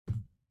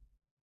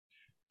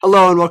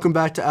Hello and welcome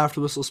back to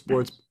After Whistle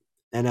Sports.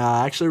 And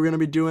actually, we're going to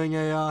be doing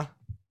a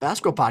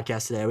basketball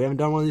podcast today. We haven't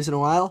done one of these in a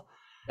while.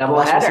 Double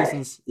Basketball header.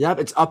 season's, yep,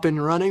 it's up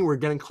and running. We're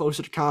getting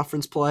closer to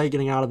conference play,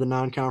 getting out of the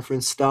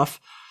non-conference stuff.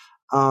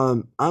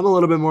 I'm a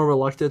little bit more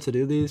reluctant to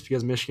do these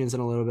because Michigan's in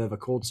a little bit of a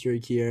cold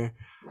streak here,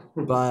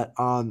 but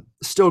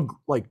still,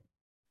 like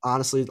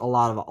honestly, a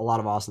lot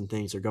of awesome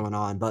things are going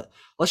on. But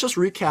let's just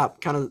recap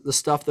kind of the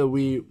stuff that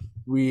we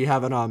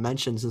haven't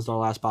mentioned since our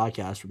last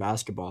podcast for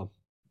basketball.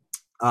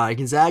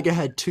 Gonzaga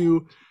had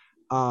two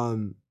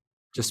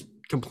just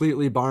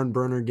completely barn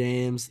burner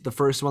games. The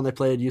first one they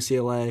played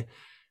UCLA,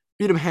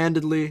 beat them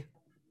handedly.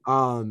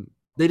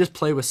 They just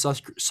play with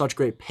such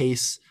great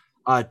pace.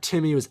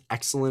 Timmy was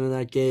excellent in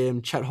that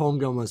game. Chet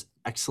Holmgren was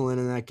excellent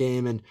in that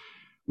game, and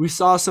we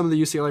saw some of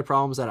the UCLA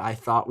problems that I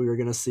thought we were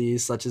going to see,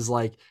 such as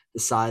like the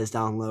size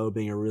down low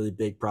being a really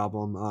big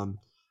problem.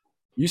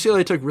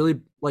 UCLA took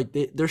really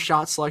their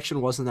shot selection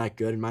wasn't that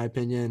good in my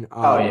opinion.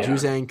 Oh yeah,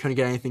 Juzang couldn't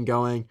get anything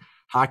going.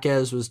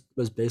 Jaquez was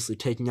basically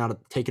taken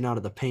out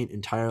of the paint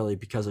entirely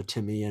because of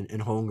Timmy and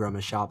Holmgren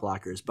as shot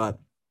blockers. But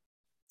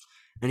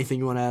anything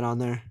you want to add on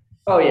there?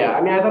 oh yeah.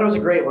 I mean, I thought it was a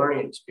great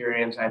learning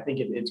experience. I think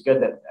it's good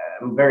that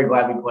I'm very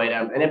glad we played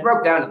him, and it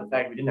broke down to the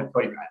fact we didn't have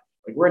Cody Riley.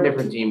 Like we're a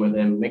different team with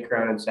him. Mick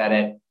Cronin said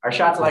it. Our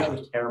shot selection Yeah.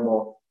 was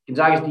terrible.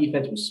 Gonzaga's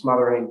defense was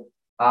smothering.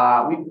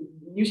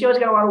 We UCLA's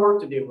got a lot of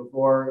work to do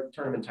before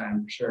tournament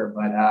time for sure,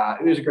 but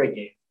it was a great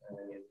game.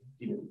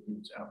 Even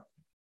so,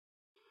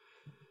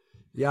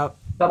 Yep.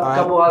 couple, All right.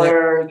 couple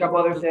other couple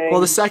other things.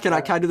 Well, the second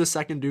I kind of do the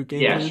second Duke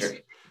game, Yeah, please. sure.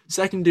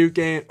 Second Duke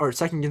game or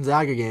second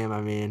Gonzaga game.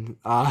 I mean,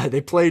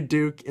 they played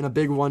Duke in a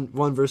big one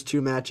versus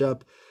two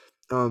matchup.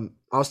 I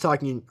was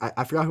talking.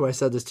 I forgot who I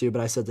said this to,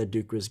 but I said that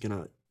Duke was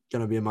gonna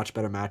be a much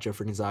better matchup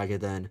for Gonzaga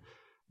than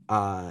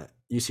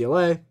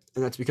UCLA,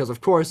 and that's because,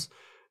 of course,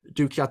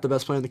 Duke got the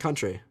best player in the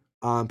country,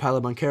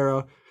 Paolo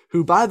Banchero,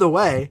 who, by the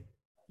way,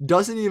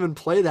 doesn't even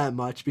play that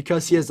much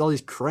because he has all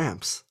these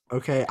cramps.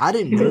 Okay, I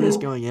didn't know this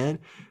going in,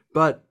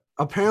 but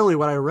apparently,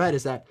 what I read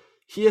is that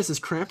he has this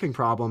cramping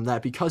problem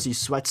that because he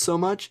sweats so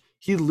much,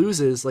 he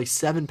loses like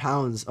 7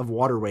 pounds of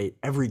water weight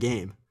every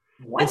game,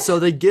 and What? so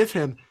they give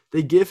him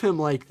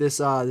like this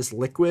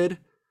liquid.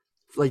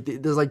 Like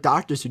there's like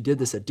doctors who did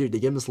this at Duke. They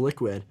give him this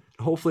liquid.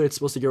 Hopefully, it's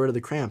supposed to get rid of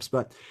the cramps,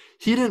 but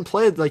he didn't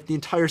play like the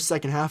entire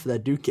second half of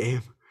that Duke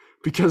game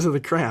because of the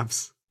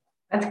cramps.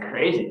 That's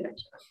crazy.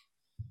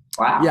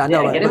 Wow. Yeah,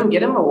 no, Yeah, but,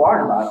 get him a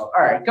water bottle.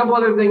 All right, a couple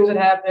other things that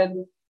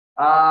happened.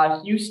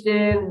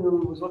 Houston,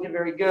 who was looking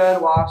very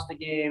good, lost the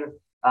game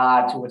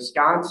to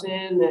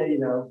Wisconsin,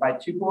 by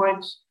 2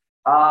 points.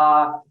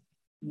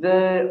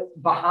 The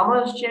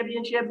Bahamas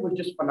championship was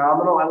just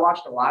phenomenal. I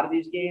watched a lot of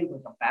these games,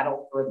 like the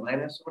battle for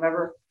Atlantis or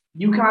whatever.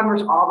 UConn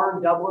versus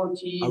Auburn, double I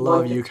OT,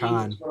 love 115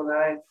 UConn.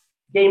 109.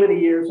 Game of the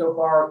year so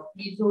far,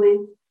 easily.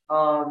 It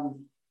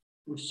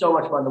was so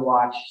much fun to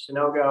watch.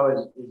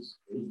 Sonogo is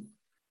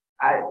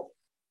I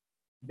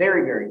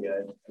very, very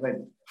good. I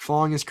mean,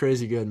 Fong is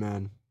crazy good,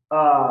 man.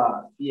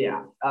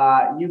 yeah.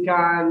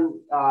 UConn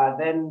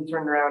then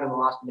turned around and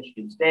lost to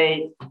Michigan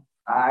State.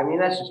 I mean,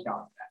 that's just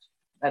college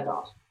basketball. That's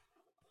awesome.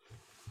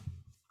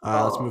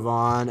 Let's move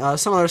Um, on.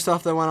 Some other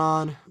stuff that went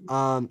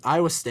on.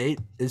 Iowa State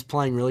is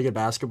playing really good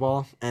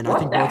basketball, and I what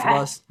think the both of heck?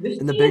 us This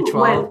in the Big team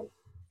went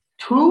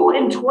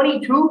 12.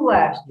 2-22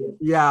 last year.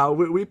 Yeah,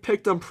 we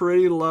picked them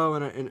pretty low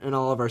in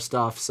all of our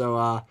stuff. So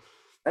I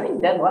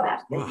think dead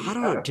last, well, maybe. I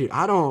don't I don't know, know. dude.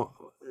 I don't.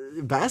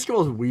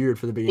 Basketball is weird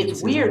for the beginning of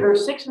It's the weird.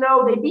 season. They're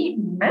 6-0. They beat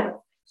Memphis.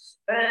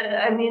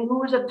 I mean, who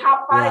was a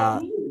top five Yeah,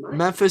 team?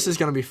 Memphis is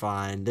gonna be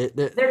fine. They're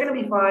going to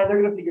be fine.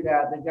 They're going to figure it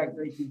out. They've got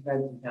great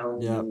defense and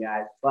talented Yeah. young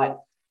guys.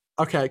 But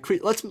Okay,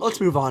 let's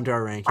move on to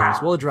our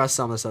rankings. We'll wow. address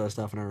some of this other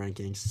stuff in our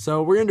rankings.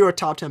 So we're gonna do our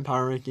top 10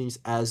 power rankings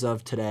as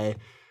of today,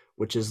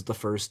 which is the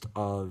 1st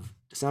of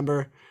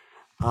December.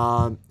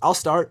 I'll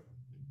start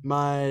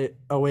my.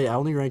 Oh wait, I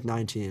only ranked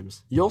 9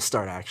 teams. You'll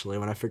start actually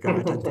when I figure out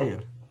my 10th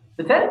team.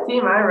 The 10th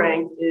team I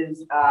ranked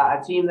is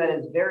a team that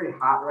is very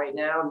hot right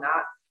now.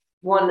 Not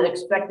one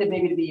expected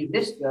maybe to be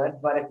this good,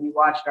 but if you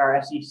watched our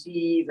SEC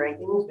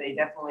rankings, they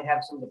definitely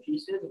have some of the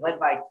pieces, led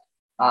by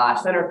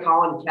center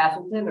Colin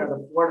Castleton or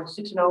the Florida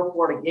 6-0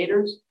 Florida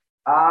Gators.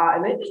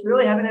 And they just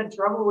really haven't had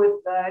trouble with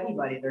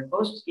anybody. Their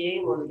closest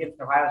game was against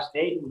Ohio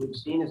State, who we've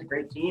seen as a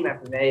great team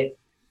after they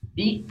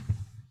beat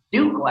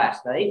Duke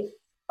last night.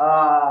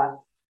 Uh,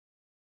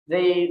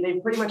 they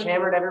pretty much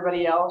hammered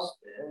everybody else.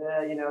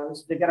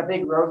 They've got a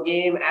big road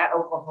game at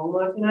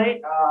Oklahoma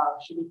tonight.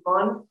 Should be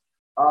fun.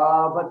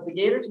 But the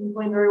Gators have been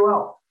playing very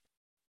well.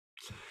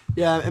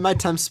 Yeah, in my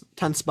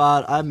 10th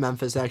spot, I have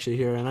Memphis actually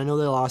here, and I know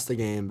they lost the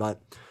game, but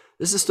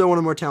this is still one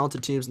of the more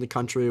talented teams in the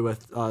country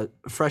with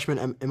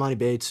freshman Imani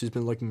Bates, who's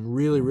been looking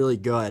really, really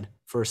good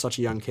for such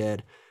a young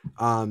kid.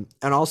 And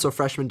also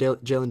freshman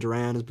Jalen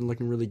Duran has been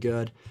looking really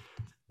good.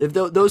 If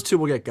those two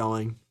will get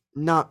going,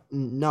 not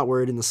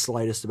worried in the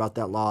slightest about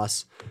that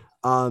loss.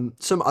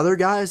 Some other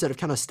guys that have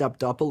kind of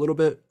stepped up a little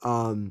bit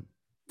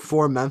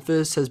for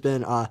Memphis has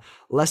been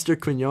Lester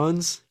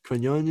Quinones.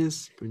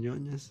 Quinones.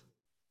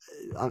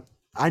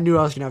 I knew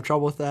I was gonna have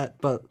trouble with that,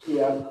 but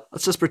Yeah.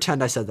 let's just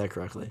pretend I said that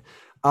correctly.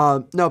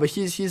 No, but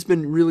he's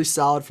been really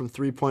solid from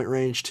 3 point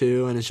range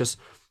too, and it's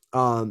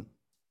um,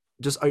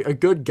 just a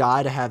good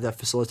guy to have that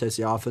facilitates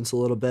the offense a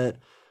little bit.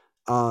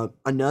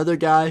 Another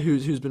guy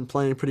who's been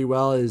playing pretty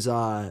well is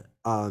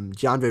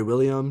DeAndre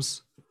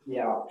Williams,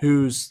 Yeah.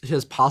 who's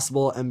has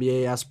possible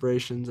NBA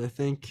aspirations. I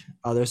think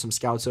there's some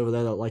scouts over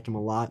there that like him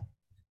a lot.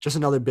 Just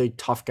another big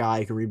tough guy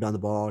who can rebound the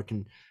ball,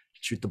 can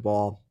shoot the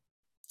ball.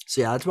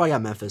 So yeah, that's why I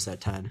got Memphis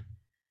at 10.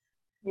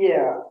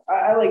 Yeah,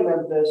 I like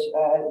Memphis.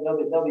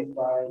 They'll be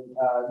fine.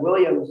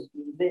 Williams,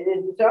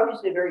 it's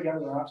obviously a very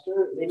young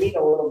roster. They need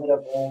a little bit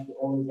of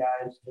older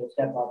guys to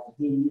step up.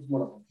 He's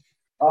one of them.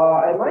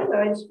 At my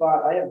ninth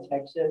spot, I have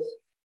Texas.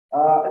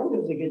 I think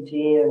it's a good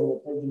team.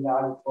 They've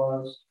been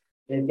close.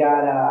 They've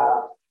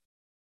got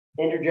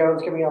Andrew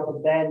Jones coming off the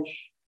bench.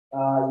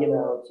 To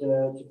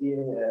be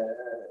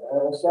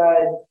a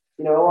side.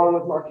 Along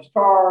with Marcus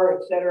Carr,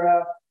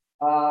 etc.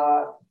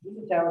 He's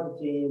a talented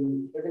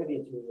team. They're going to be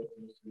a team this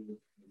season.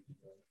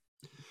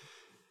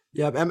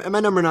 Yeah, at my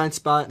number 9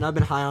 spot, and I've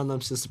been high on them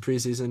since the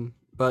preseason,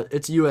 but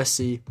it's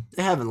USC.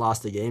 They haven't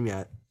lost a game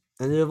yet,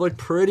 and they've looked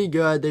pretty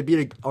good. They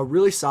beat a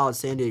really solid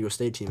San Diego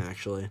State team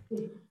actually,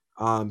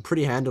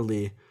 pretty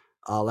handily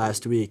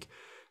last week.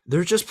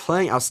 They're just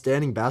playing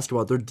outstanding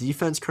basketball. Their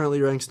defense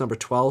currently ranks number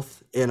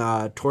 12th in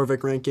Torvik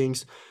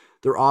rankings.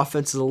 Their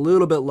offense is a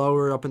little bit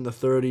lower, up in the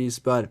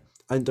 30s, but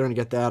I think they're going to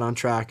get that on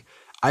track.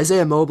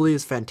 Isaiah Mobley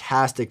is a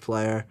fantastic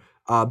player.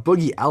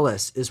 Boogie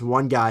Ellis is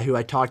one guy who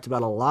I talked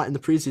about a lot in the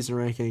preseason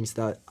rankings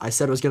that I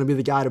said was going to be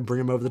the guy to bring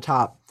him over the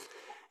top.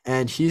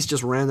 And he's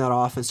just ran that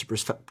offense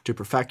to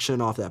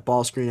perfection off that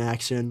ball screen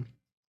action.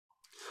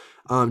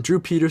 Drew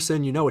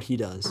Peterson, you know what he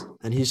does.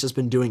 And he's just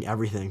been doing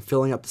everything,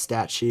 filling up the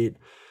stat sheet.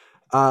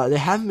 They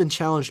haven't been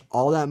challenged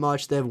all that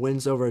much. They have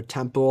wins over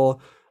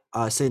Temple,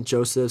 St.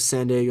 Joseph,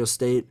 San Diego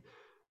State.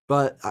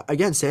 But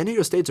again, San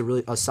Diego State's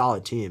a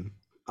solid team.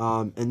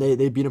 And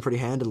they beat them pretty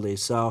handily.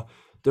 So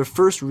their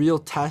first real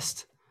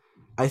test,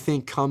 I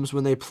think, comes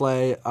when they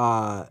play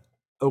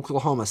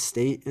Oklahoma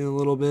State in a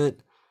little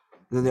bit.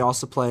 And then they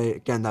also play,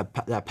 again,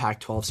 that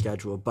Pac-12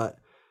 schedule. But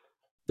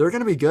they're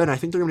going to be good. And I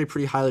think they're going to be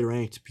pretty highly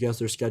ranked because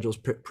their schedule is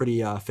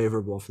pretty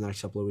favorable for the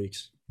next couple of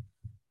weeks.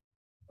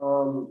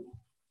 Um,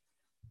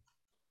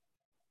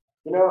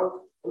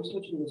 I'm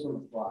switching this on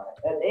the fly.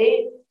 At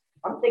 8,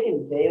 I'm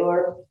thinking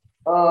Baylor.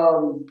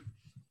 Um,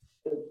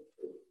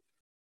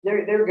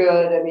 they're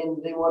good. I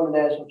mean, they won the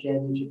national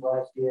championship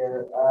last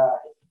year.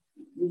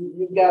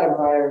 You've got them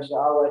higher, so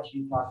I'll let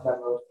you talk about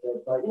most of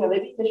it. But they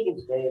beat Michigan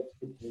State. It's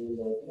a good team.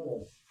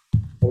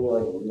 Maybe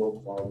like a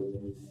real quality.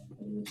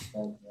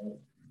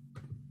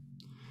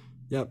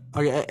 Yep.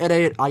 Okay. At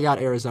 8, I got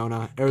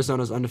Arizona.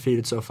 Arizona's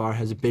undefeated so far.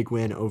 Has a big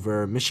win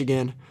over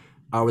Michigan,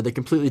 where they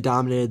completely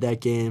dominated that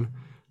game.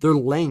 Their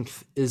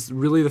length is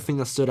really the thing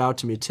that stood out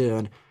to me too,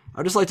 and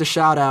I'd just like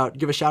to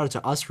give a shout out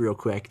to us real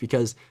quick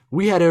because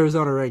we had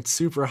Arizona ranked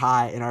super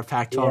high in our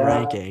Pac-12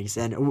 rankings,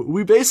 and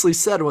we basically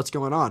said what's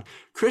going on.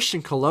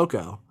 Christian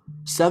Coloco,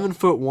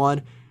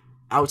 7'1",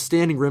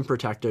 outstanding rim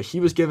protector. He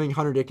was giving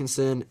Hunter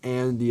Dickinson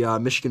and the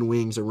Michigan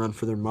Wings a run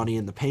for their money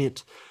in the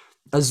paint.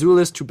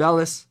 Azulis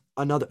Tubelis,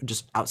 another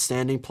just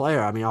outstanding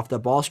player. I mean, off that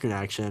ball screen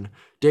action.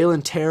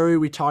 Dalen Terry,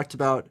 we talked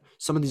about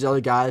some of these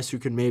other guys who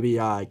could maybe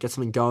get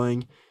something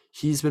going.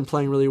 He's been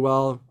playing really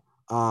well.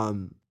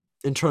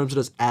 In terms of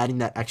just adding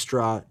that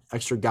extra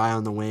guy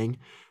on the wing.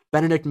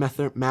 Benedict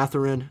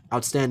Mathurin,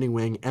 outstanding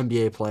wing,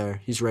 NBA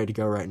player. He's ready to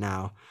go right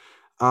now.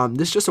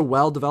 This is just a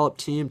well-developed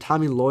team.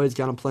 Tommy Lloyd's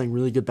got them playing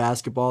really good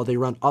basketball. They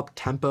run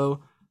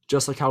up-tempo,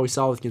 just like how we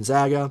saw with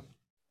Gonzaga.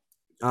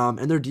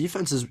 And their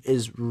defense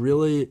is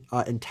really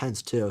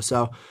intense, too.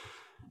 So,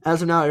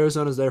 as of now,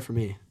 Arizona's there for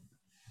me.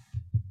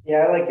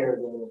 Yeah, I like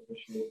Arizona for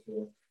sure,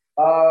 too.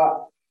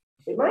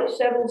 In my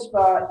 7th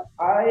spot,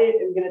 I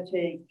am going to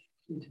take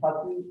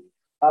Kentucky.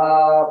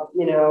 They're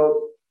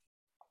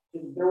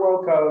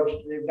well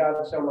coached. They've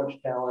got so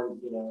much talent.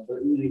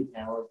 They're easily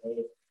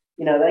talented.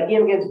 That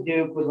game against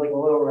Duke was like a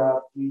little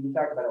rough. We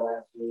talked about it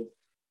last week.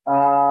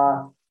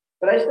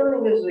 But I still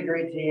think this is a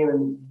great team,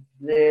 and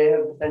they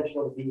have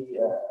potential to be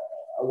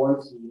a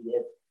 1 seed.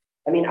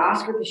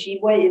 Oscar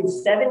Tshiebwe in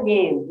 7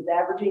 games is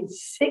averaging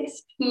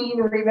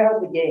 16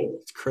 rebounds a game.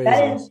 It's crazy.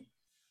 That is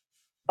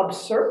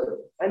absurd.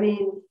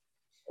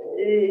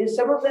 Is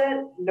some of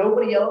that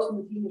nobody else in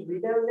the team is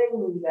rebounding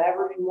and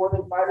averaging more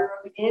than 5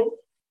 rebounds a game?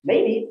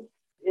 Maybe.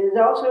 It is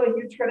also a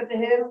huge credit to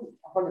him,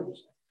 100%.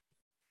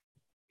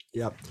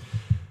 Yep.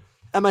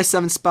 At my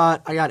 7th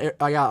spot, I got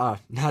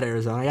not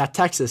Arizona. I got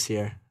Texas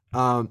here.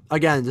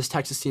 Again, this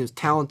Texas team is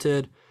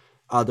talented.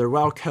 They're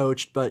well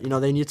coached, but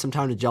they need some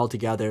time to gel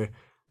together.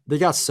 They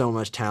got so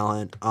much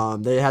talent.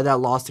 They had that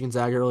loss to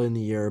Gonzaga early in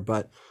the year,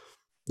 but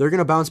they're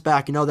gonna bounce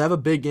back. They have a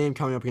big game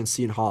coming up against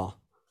Seton Hall.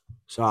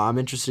 So I'm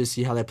interested to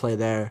see how they play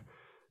there.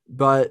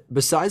 But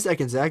besides that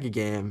Gonzaga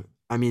game,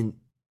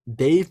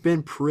 they've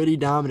been pretty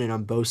dominant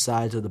on both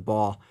sides of the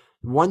ball.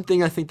 One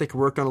thing I think they could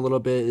work on a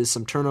little bit is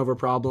some turnover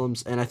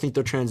problems, and I think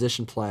their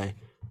transition play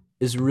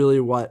is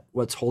really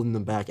what's holding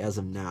them back as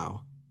of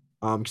now.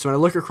 So when I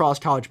look across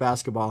college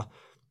basketball,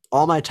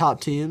 all my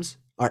top teams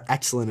are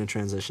excellent in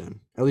transition,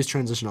 at least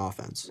transition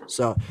offense.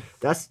 So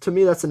that's to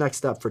me, that's the next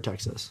step for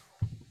Texas.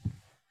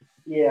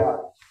 Yeah.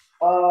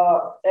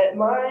 At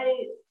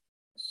my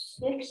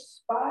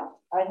sixth spot,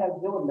 I have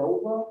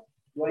Villanova,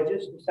 who I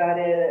just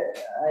decided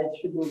I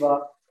should move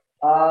up.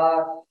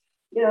 Uh,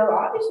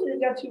 obviously they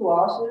got two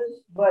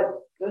losses,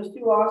 but those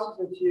two losses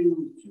are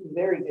two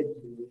very good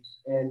teams,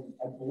 and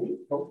I believe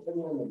both of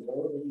them are on the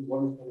road. Maybe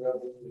one's on the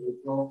road, maybe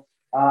neutral.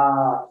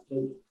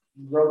 The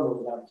road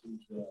was out to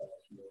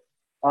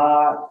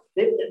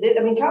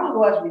I mean, Colin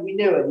Gillespie, we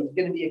knew it. He's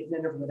going to be a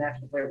contender for the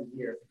National Player of the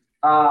Year.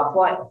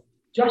 But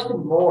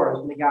Justin Moore has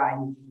been the guy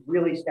who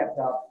really stepped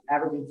up,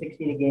 averaging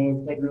 16 a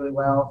game, played really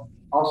well.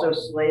 Also,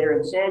 Slater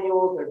and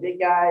Samuels, they're big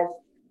guys.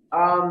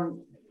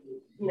 Um,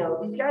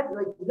 these guys,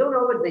 like,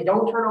 they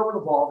don't turn over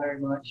the ball very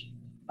much.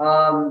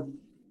 Um,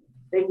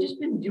 they've just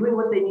been doing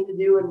what they need to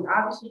do, and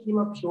obviously came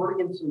up short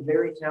against some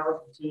very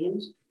talented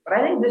teams. But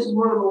I think this is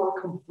one of the more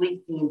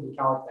complete teams in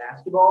college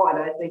basketball, and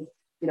I think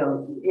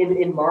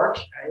in March,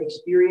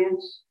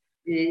 experience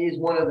is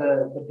one of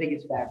the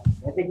biggest factors.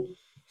 I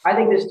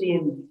think this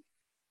team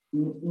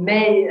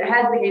may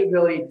has the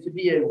capability to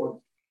be a one.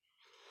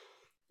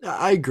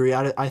 I agree.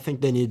 I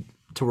think they need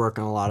to work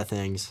on a lot of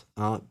things.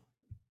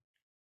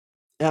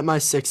 At my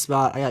sixth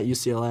spot, I got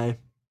UCLA.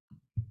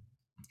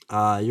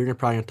 You're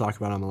probably gonna talk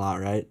about them a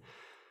lot, right?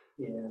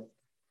 Yeah, I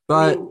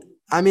But mean,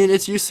 I mean,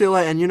 it's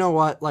UCLA, and you know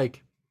what?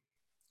 Like,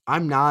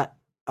 I'm not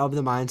of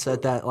the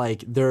mindset that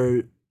like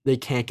they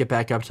can't get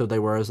back up to what they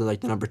were as like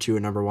the number two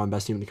and number one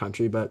best team in the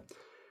country. But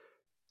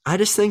I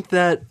just think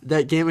that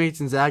that game against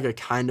Gonzaga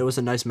kind of was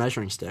a nice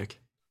measuring stick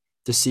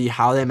to see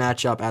how they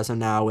match up as of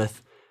now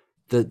with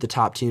the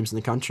top teams in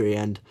the country,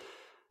 and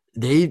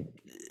they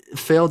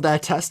failed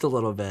that test a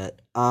little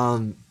bit.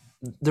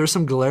 There's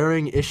some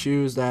glaring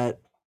issues that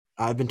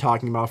I've been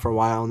talking about for a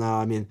while now.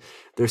 I mean,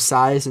 their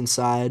size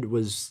inside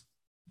was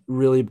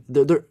really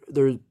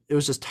it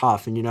was just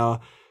tough, and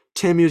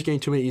Tim was getting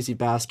too many easy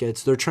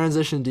baskets. Their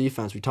transition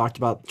defense, we talked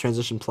about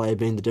transition play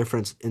being the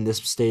difference in this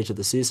stage of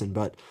the season,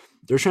 but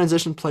their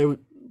transition play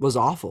was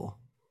awful.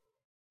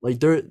 Like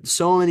there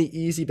so many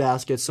easy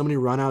baskets, so many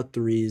run out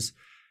threes.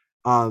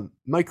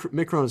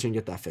 Mick Cronin's gonna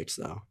get that fixed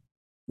though.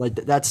 Like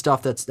that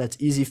stuff that's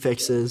easy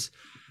fixes.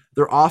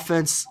 Their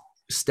offense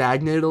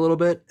stagnated a little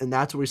bit, and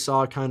that's what we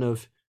saw kind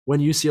of when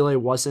UCLA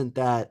wasn't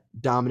that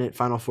dominant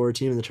Final Four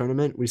team in the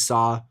tournament. We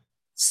saw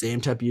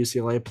same type of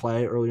UCLA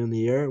play early in the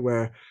year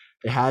where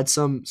they had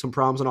some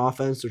problems on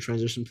offense. Their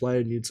transition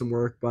play needs some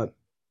work, but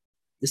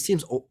this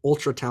team's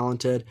ultra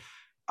talented.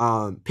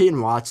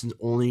 Peyton Watson's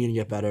only going to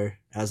get better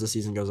as the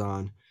season goes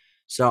on,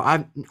 so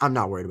I'm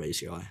not worried about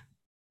UCLA.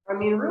 I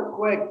mean, real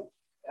quick,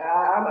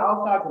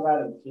 I'll talk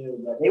about it too.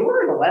 But they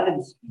were an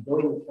 11 seed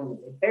going to the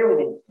tournament. They barely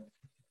made it.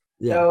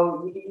 Yeah,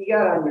 So you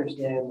got to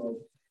understand like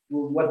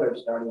what their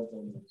starting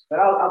point is. But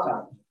I'll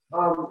talk.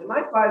 In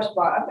my five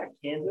spot, I've got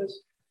Kansas.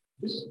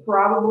 This is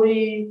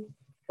probably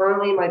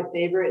currently my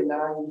favorite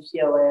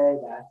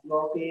non-UCLA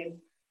basketball team.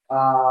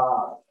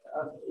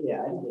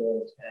 Yeah,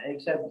 it is.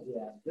 Except,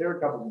 yeah, there were a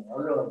couple more.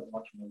 I really like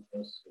watching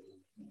Memphis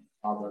and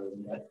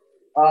Auburn, but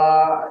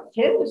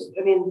Kansas.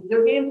 I mean,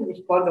 their games are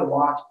just fun to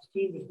watch. This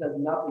team just does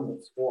nothing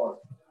but score.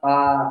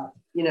 Up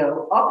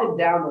and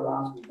down the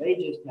roster, they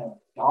just have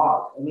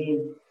dogs. I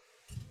mean,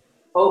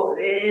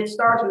 it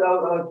starts with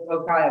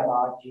Okaya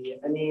Baji.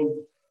 I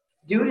mean,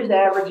 dude is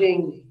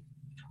averaging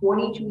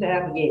 22 and a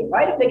half a game. If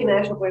I had to pick a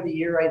national player of the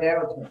year right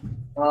now, it's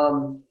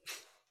him.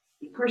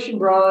 Christian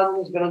Braun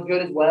has been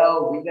good as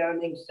well,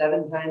 rebounding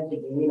 7 times a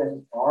game as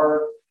a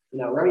guard.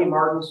 Remy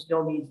Martin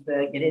still needs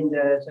to get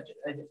into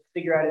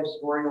figure out his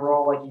scoring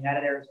role like he had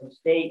at Arizona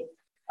State.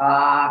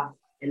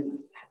 And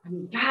I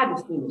mean, God,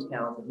 this team is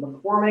talented.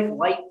 McCormick,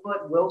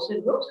 Lightfoot,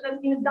 Wilson. Wilson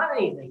hasn't even done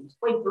anything. He's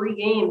played 3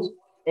 games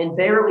and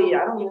barely,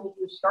 I don't even think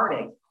he was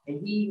starting.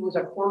 And he was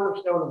a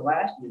cornerstone of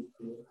last year's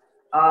team.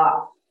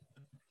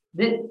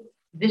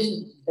 This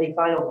is a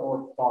Final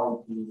Four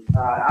quality team.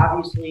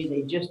 Obviously,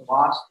 they just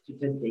lost to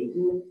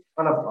Dayton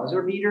on a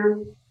buzzer beater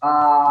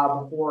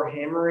before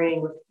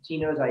hammering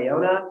Tino's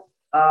Iona.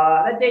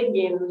 That Dayton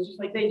game, it was just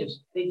like they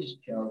just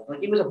choked.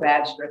 Like it was a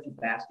bad stretch of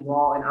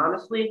basketball, and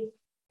honestly,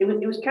 it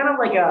was kind of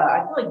like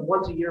I feel like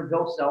once a year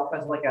Bill Self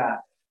has like I'm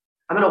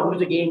gonna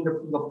lose a game to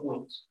prove a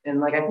point, and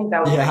like I think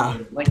that was that yeah.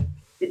 game. Like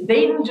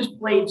Dayton just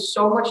played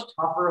so much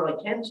tougher.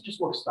 Like Kansas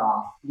just looked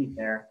soft. To be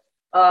fair.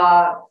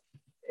 But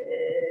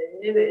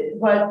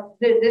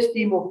this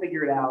team will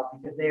figure it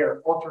out because they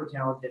are ultra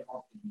talented.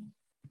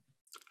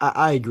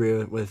 I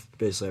agree with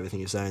basically everything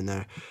you're saying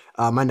there.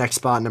 My next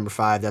spot, number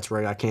five, that's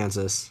where I got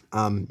Kansas.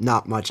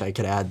 Not much I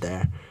could add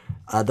there.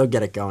 They'll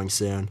get it going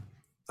soon.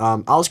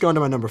 I'll just go into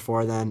my number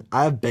four then.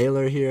 I have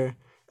Baylor here,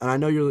 and I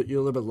know you're a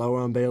little bit lower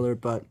on Baylor,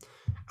 but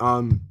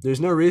there's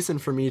no reason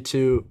for me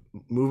to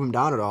move them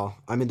down at all.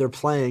 I mean, they're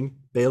playing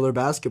Baylor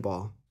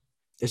basketball.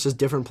 It's just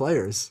different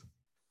players.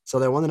 So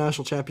they won the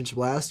national championship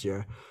last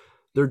year.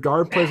 Their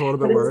guard plays a little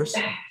bit But it's worse.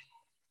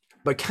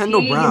 But Kendall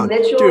Teague and Brown,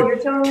 Mitchell. dude, You're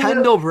telling me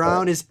Kendall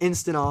Brown is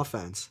instant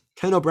offense.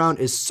 Kendall Brown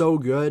is so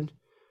good.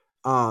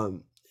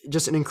 Um,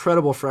 just an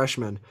incredible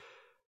freshman.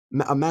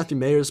 Matthew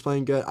Mayer is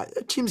playing good.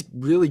 That team's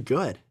really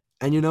good.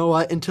 And you know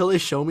what? Until they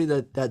show me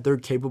that they're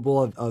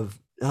capable of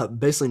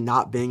basically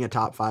not being a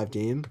top 5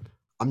 team,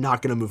 I'm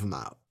not gonna move them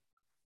out.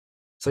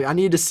 So I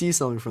need to see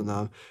something from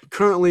them.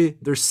 Currently,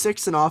 they're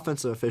 6th in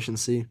offensive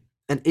efficiency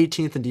and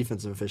 18th in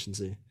defensive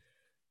efficiency.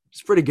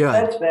 It's pretty good.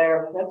 That's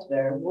fair. That's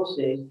fair. We'll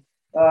see.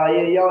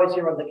 You always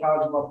hear about the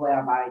college football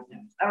playoff eye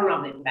test. I don't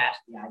know if they passed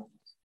the eye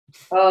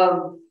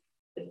test.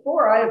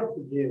 Before I have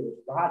Purdue,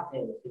 the hot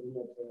take is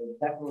that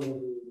they're definitely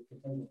the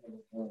contender for the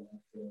point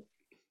after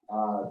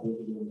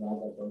David and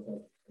Gonzaga both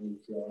have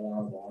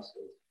UCLA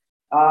losses.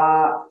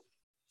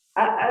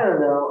 I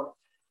don't know.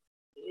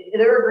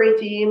 They're a great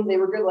team. They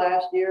were good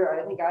last year.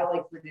 I think I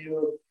like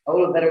Purdue a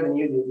little better than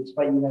you do,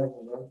 despite you having to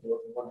run for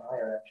one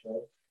higher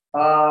actually.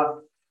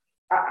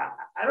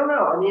 I don't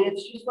know. I mean,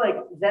 it's just like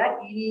Zach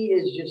Edey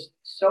is just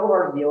so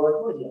hard to deal with.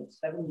 What is he at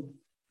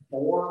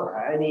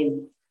 74? I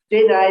mean,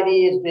 Jaden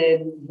Ivey has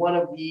been one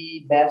of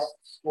the best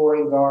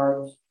scoring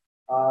guards,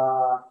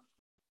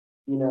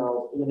 in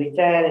the Big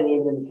Ten and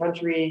even in the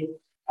country.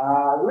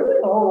 Really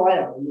the whole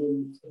lineup. I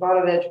mean,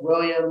 Stefanovic,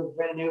 Williams,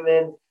 Brandon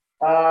Newman.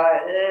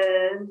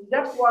 And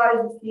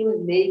depth-wise, this team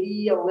is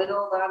maybe a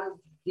little not as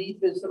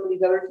deep as some of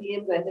these other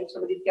teams. I think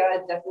some of these guys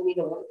definitely need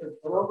to work their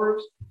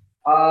turnovers.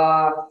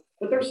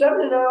 But they're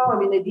 7-0. I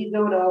mean, they beat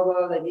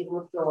Villanova, they beat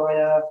North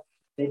Carolina,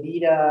 they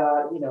beat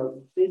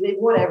they've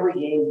won every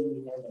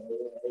game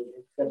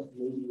except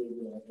maybe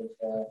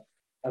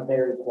a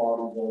very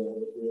quality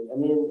game. I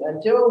mean,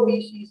 until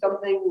we see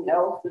something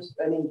else,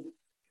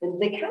 and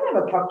they kind of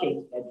have a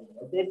cupcake schedule.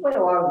 Like, they play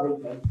a lot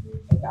of big games,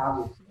 like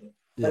obviously.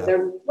 But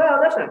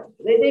that's not.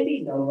 They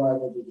beat Nova.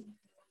 They beat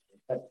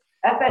but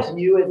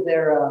FSU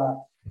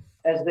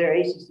as their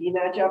ACC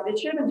matchup. It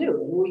should have been Duke.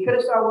 I mean, we could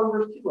have saw 1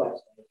 versus 2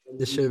 last night.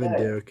 This should have been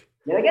Duke.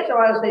 Yeah, I guess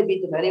Ohio State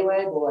beat them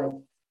anyway,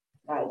 but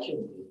it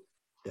shouldn't be.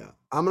 Yeah,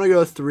 I'm gonna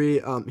go 3.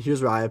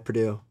 Here's where I have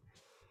Purdue.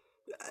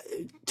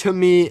 To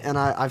me, and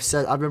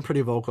I've been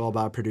pretty vocal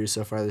about Purdue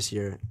so far this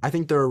year. I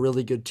think they're a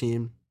really good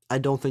team. I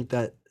don't think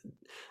that.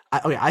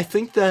 I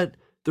think that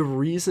the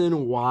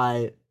reason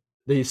why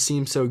they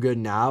seem so good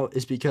now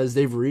is because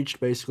they've reached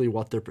basically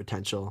what their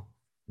potential,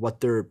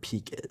 what their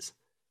peak is.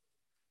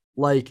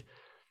 Like,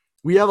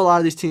 we have a lot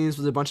of these teams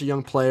with a bunch of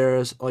young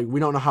players. Like,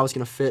 we don't know how it's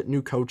gonna fit,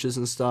 new coaches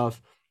and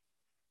stuff.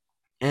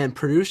 And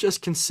Purdue's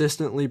just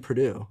consistently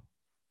Purdue.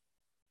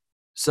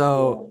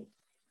 So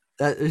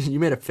that you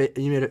made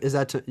you made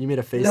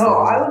a face. No, there,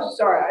 I was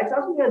sorry. I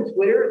saw something on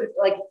Twitter.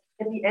 Like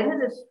at the end of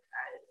this,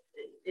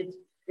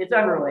 it's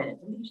unrelated.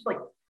 You just like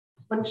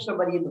punch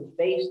somebody in the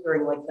face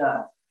during like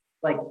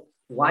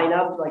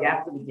lineup like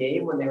after the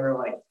game when they were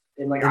like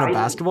in a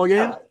basketball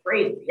game.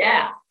 Crazy,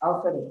 yeah.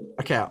 I'll send it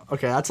to you.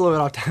 Okay, that's a little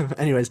bit off time.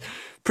 Anyways,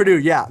 Purdue,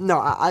 yeah, no,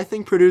 I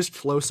think Purdue's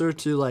closer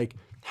to like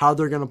how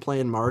they're gonna play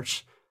in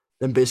March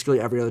than basically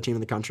every other team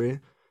in the country.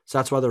 So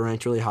that's why they're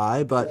ranked really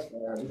high. But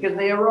because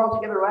they were all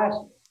together last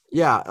year.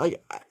 Yeah,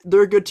 like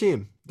they're a good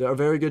team. They're a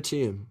very good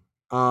team.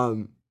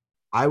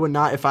 I would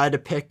not, if I had to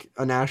pick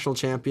a national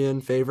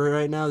champion favorite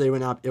right now, it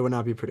would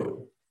not be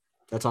Purdue.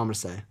 That's all I'm gonna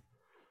say.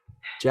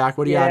 Jack,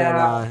 what do you got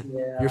at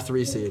your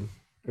 3 seed,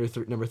 your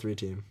number 3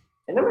 team?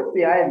 And number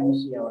 3, I have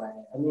UCLA.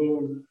 I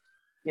mean,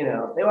 they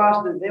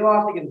lost to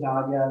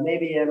Gonzaga.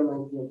 Maybe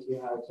everyone can see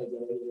how it's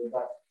going,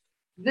 but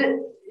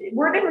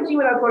we're a different team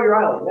without Cody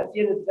Riley. That's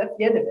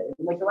the end of it.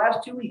 And like the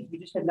last 2 weeks, we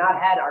just have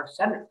not had our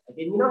center. Like,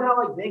 and you know how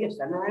like big a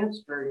center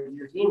is for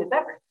your team? It's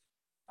everything.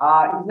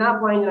 He's not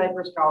playing tonight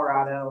versus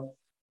Colorado.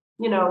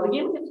 The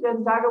game against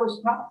Gonzaga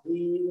was tough.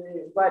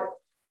 But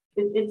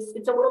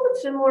it's a little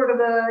bit similar to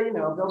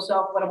the Bill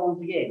Self let him lose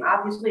the game.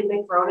 Obviously,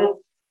 Mick Cronin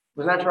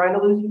was not trying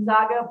to lose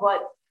Gonzaga,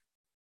 but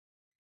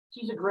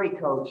he's a great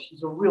coach.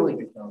 He's a really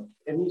good coach,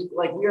 and he's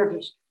like we are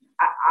just.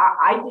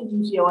 I think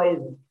UCLA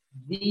is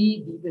the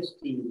deepest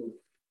team.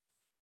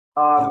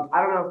 I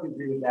don't know if you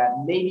agree with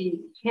that.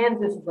 Maybe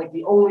Kansas is like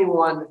the only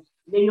one.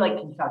 Maybe like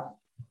Kentucky.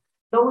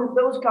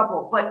 Those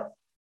couple, but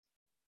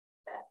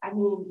I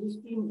mean, this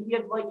team we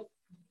have like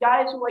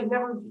guys who like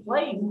never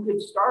played who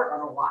could start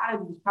on a lot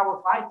of these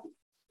Power 5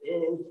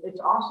 teams. It's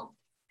awesome.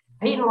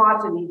 Peyton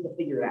Watson needs to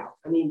figure it out.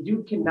 I mean,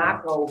 dude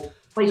cannot go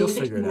play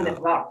 60 minutes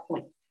without a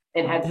point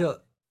and have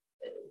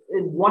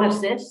 1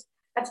 assist.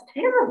 That's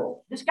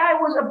terrible. This guy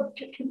was a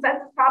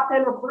consensus top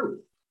 10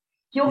 recruit.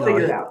 He'll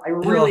figure it out. I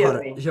really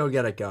have faith. He'll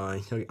get it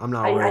going. I'm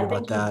not worried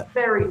about that. He's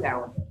very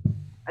talented.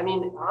 I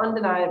mean,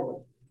 undeniably,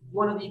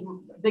 one of the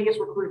biggest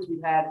recruits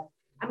we've had.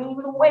 I mean, he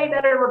was a way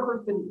better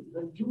recruit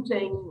than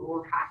Juzang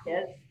or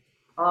Hackett.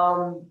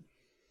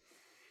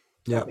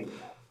 Yeah.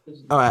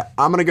 All right,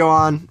 I'm gonna go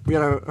on. We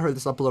gotta hurry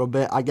this up a little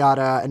bit. I got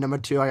at number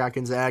 2, I got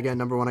Gonzaga.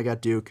 Number 1, I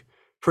got Duke.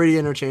 Pretty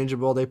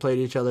interchangeable. They played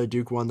each other.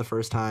 Duke won the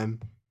first time.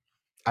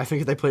 I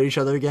think if they played each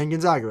other again,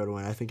 Gonzaga would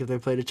win. I think if they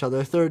played each other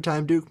a third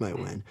time, Duke might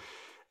win.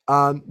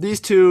 These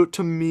two,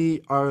 to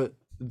me, are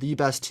the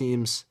best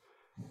teams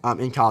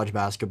in college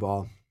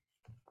basketball.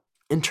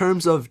 In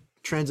terms of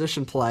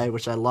transition play,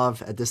 which I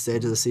love at this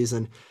stage of the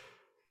season,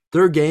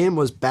 Their game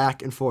was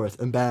back and forth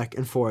and back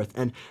and forth.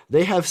 And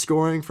they have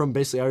scoring from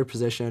basically every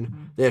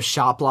position. They have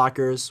shot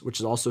blockers, which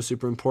is also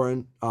super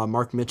important.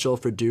 Mark Mitchell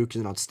for Duke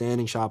is an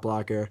outstanding shot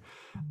blocker.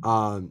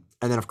 And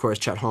then, of course,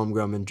 Chet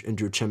Holmgren and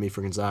Drew Chimmy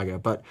for Gonzaga.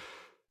 But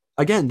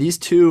again, these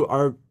two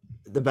are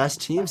the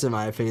best teams, in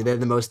my opinion. They have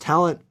the most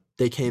talent.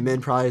 They came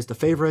in probably as the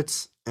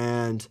favorites.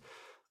 And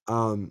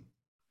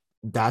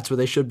that's where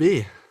they should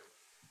be.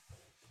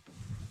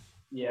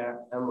 Yeah,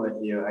 I'm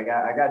with you. I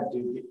got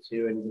Duke at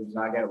 2 and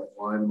Gonzaga at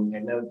 1. I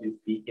know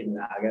Duke beat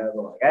Gonzaga,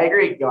 but like I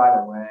agree, go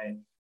either way.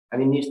 I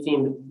mean, these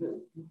teams,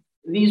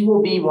 these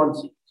will be one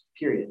seeds.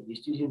 Period.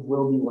 These two teams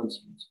will be one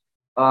seeds.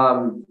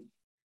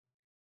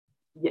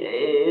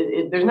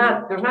 Yeah, there's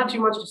not too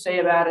much to say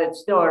about it. It's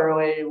still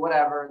early.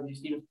 Whatever.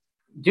 These teams,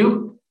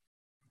 Duke.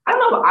 I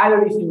don't know if either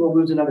of these teams will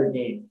lose another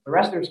game. The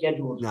rest of their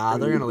schedule is Nah,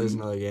 they're gonna lose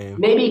another game.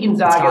 Maybe It's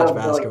Gonzaga college will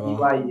like basketball.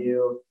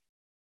 BYU.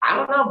 I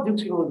don't know if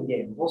Duke's gonna lose the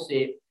game. We'll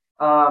see.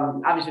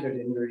 Obviously there's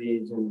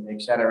injuries and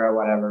et cetera,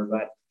 whatever.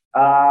 But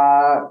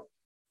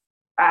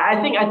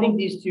I think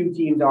these two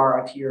teams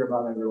are a tier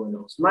above everyone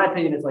else. In my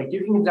opinion, it's like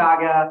Duke and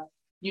Gonzaga,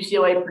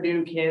 UCLA,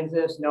 Purdue,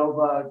 Kansas,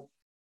 Nova,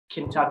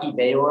 Kentucky,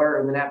 Baylor,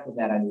 and then after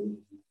that, I think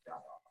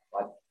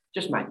but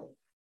just my thing.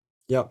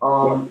 Yep.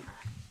 Um,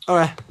 All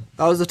right,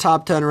 that was the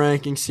top 10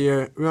 rankings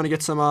here. We want to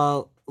get some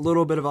a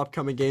little bit of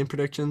upcoming game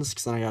predictions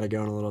because then I got to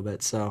go in a little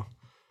bit. So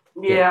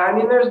yeah, I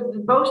mean, there's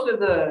most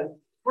of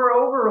we're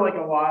over like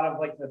a lot of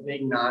like the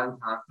big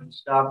non-conference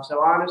stuff.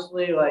 So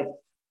honestly, like,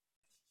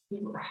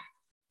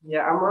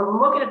 yeah, I'm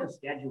looking at the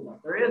schedule.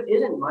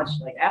 Isn't much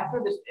like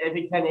after this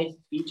Big Ten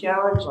ACC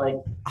challenge. Like,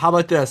 how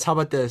about this? How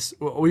about this?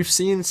 We've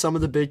seen some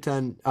of the Big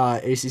Ten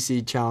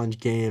ACC Challenge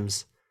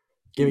games.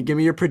 Give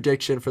me your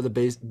prediction for the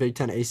Big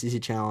Ten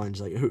ACC Challenge.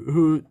 Like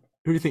who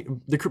do you think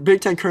the Big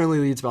Ten currently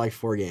leads by like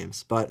 4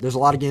 games, but there's a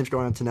lot of games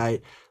going on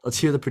tonight. Let's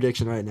hear the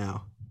prediction right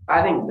now.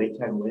 I think the Big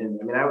Ten wins.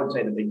 I mean, I would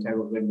say the Big Ten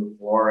would win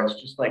before. It's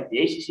just like the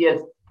ACC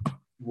has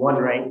one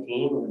ranked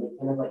team, and the Big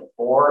Ten has like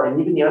 4,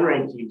 and even the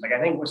unranked teams. Like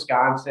I think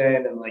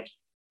Wisconsin and like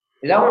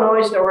is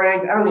Illinois still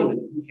ranked? I don't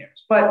even who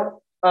cares. But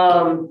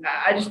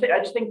I just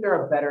think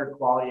they're a better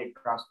quality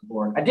across the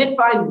board. I did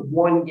find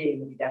one game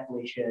that we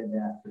definitely should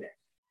predict.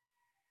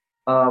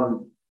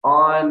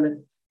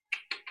 On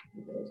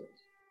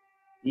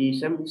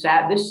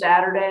this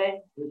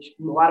Saturday, which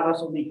a lot of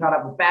us will be caught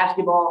up with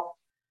basketball.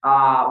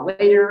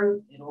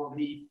 Later, it'll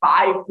be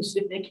 5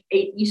 Pacific,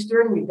 8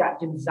 Eastern. We've got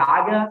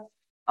Gonzaga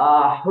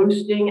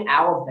hosting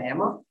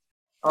Alabama.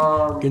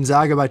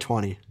 Gonzaga by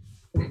 20.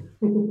 I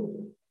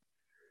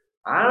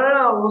don't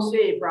know. We'll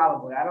see.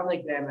 Probably. I don't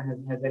think Bama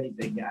has any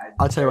big guys.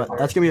 I'll tell you what.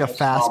 That's gonna be a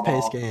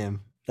fast-paced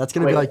game. That's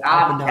gonna be like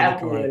up and down the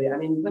court. I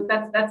mean, but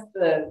that's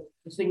the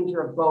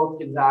signature of both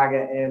Gonzaga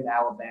and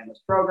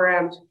Alabama's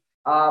programs.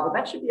 But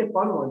that should be a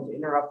fun one to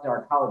interrupt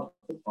our college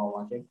football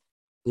watching.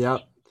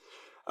 Yep.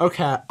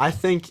 Okay, I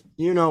think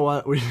you know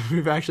what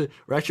we're actually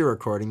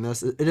recording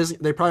this. It is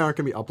they probably aren't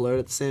gonna be uploaded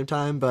at the same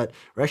time, but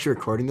we're actually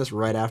recording this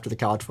right after the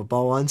college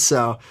football one.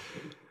 So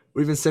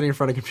we've been sitting in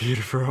front of a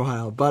computer for a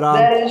while. But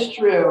that is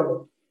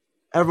true.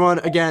 Everyone,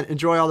 again,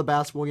 enjoy all the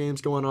basketball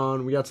games going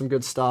on. We got some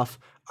good stuff.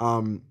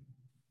 And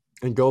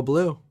go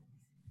blue.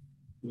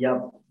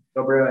 Yep.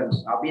 Go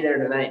Bruins. I'll be there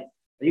tonight.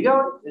 Are you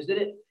going? Is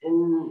it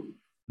in?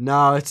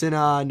 No, it's in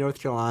North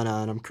Carolina,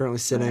 and I'm currently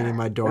sitting in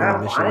my dorm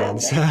in Michigan. Flying?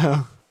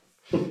 So,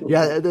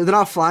 yeah, they're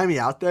not flying me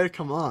out there.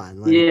 Come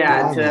on. Like,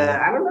 yeah,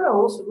 I don't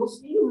know. We'll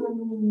see you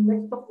in the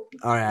next couple of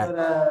weeks. All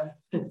right.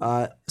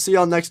 But, See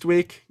y'all next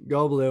week.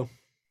 Go blue.